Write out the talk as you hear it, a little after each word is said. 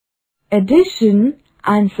Addition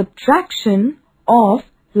and subtraction of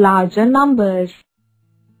larger numbers.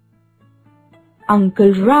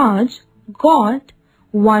 Uncle Raj got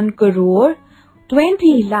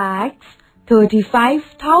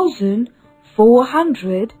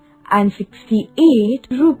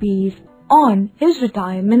 1,35,468 rupees on his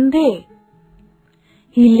retirement day.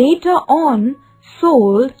 He later on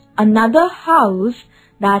sold another house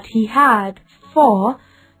that he had for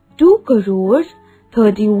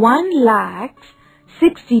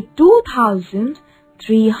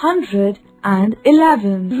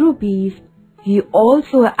 2,31,62,311 rupees. He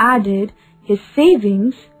also added his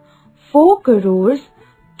savings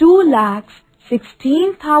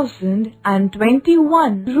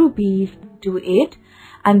 4,2,16,021 rupees to it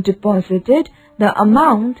and deposited the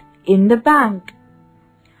amount in the bank.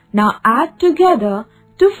 Now add together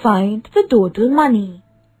to find the total money.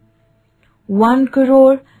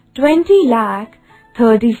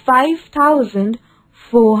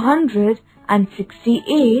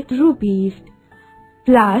 1,35,468 rupees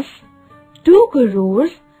plus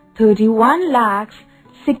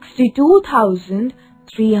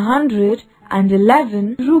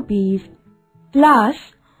 2,31,62,311 rupees plus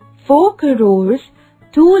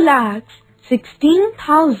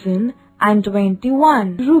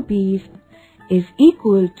 4,2,16,021 rupees is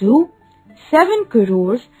equal to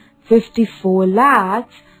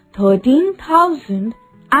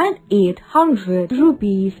 7,54,13,800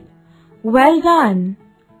 rupees. Well done.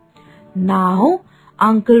 Now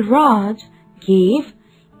Uncle Raj gave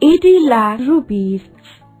 80 lakh rupees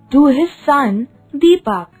to his son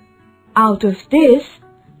Deepak. Out of this,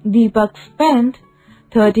 Deepak spent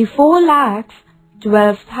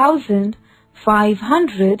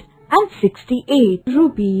 34,12,568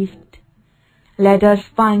 rupees. Let us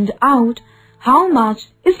find out how much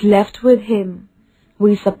is left with him.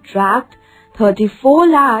 We subtract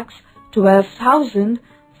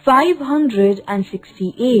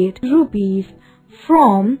 34,12,568 rupees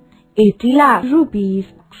from 80 lakh rupees.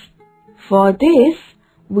 For this,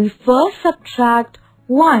 we first subtract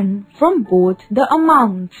 1 from both the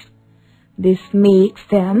amounts. This makes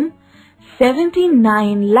them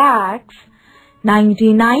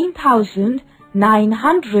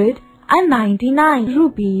 79,99,999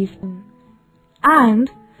 rupees and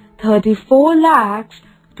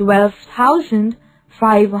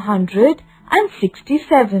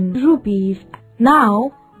 34,12,567 rupees.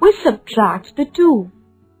 Now we subtract the two.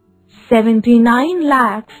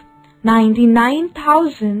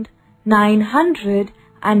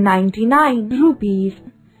 79,99,999 rupees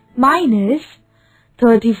minus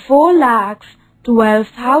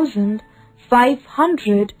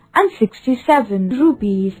 34,12,567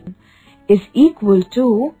 rupees is equal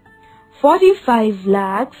to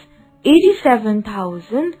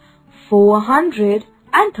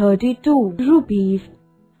 45,87,432 rupees.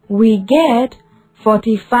 We get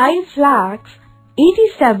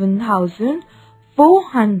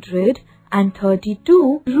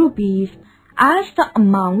 45,87,432 rupees as the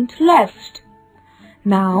amount left.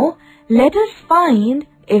 Now let us find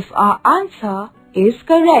if our answer is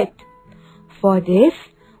correct. For this,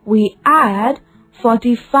 we add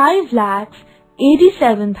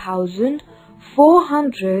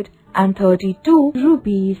 45,87,432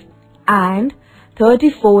 rupees and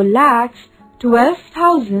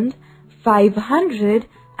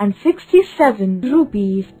 34,12,567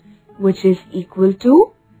 rupees, which is equal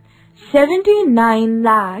to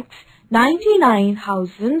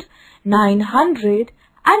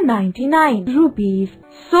 79,99,999 rupees.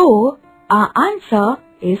 So, our answer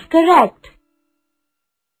is correct.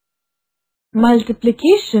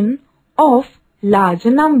 Multiplication of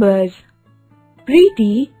larger numbers.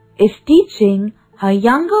 Kriti is teaching her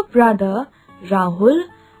younger brother Rahul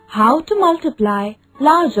how to multiply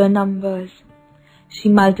larger numbers. She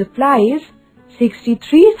multiplies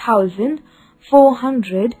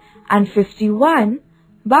 63,451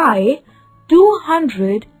 by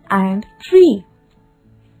 203.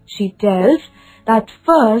 She tells that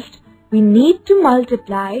first we need to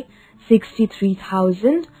multiply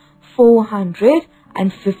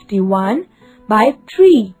 63,451 by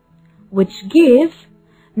 3, which gives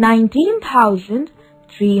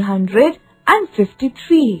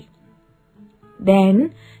 19,353.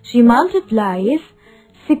 Then she multiplies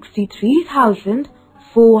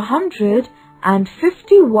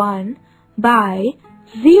 63,451 by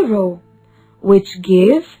 0, which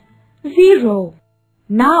gives 0.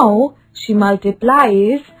 Now she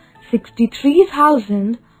multiplies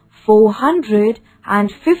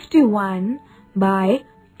 63,451 by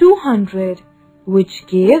 200, which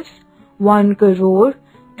gives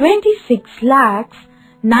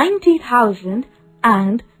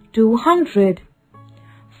 1,26,90,002 200.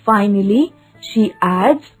 Finally, she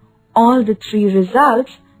adds all the three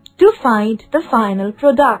results to find the final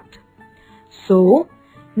product. So,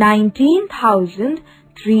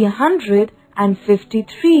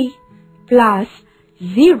 19,353 plus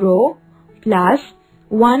 0 plus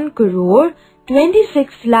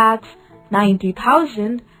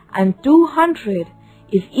 1,26,90,200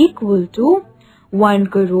 is equal to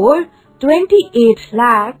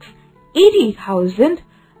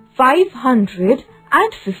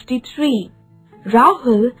 1,28,80,553.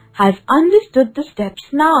 Rahul has understood the steps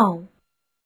now.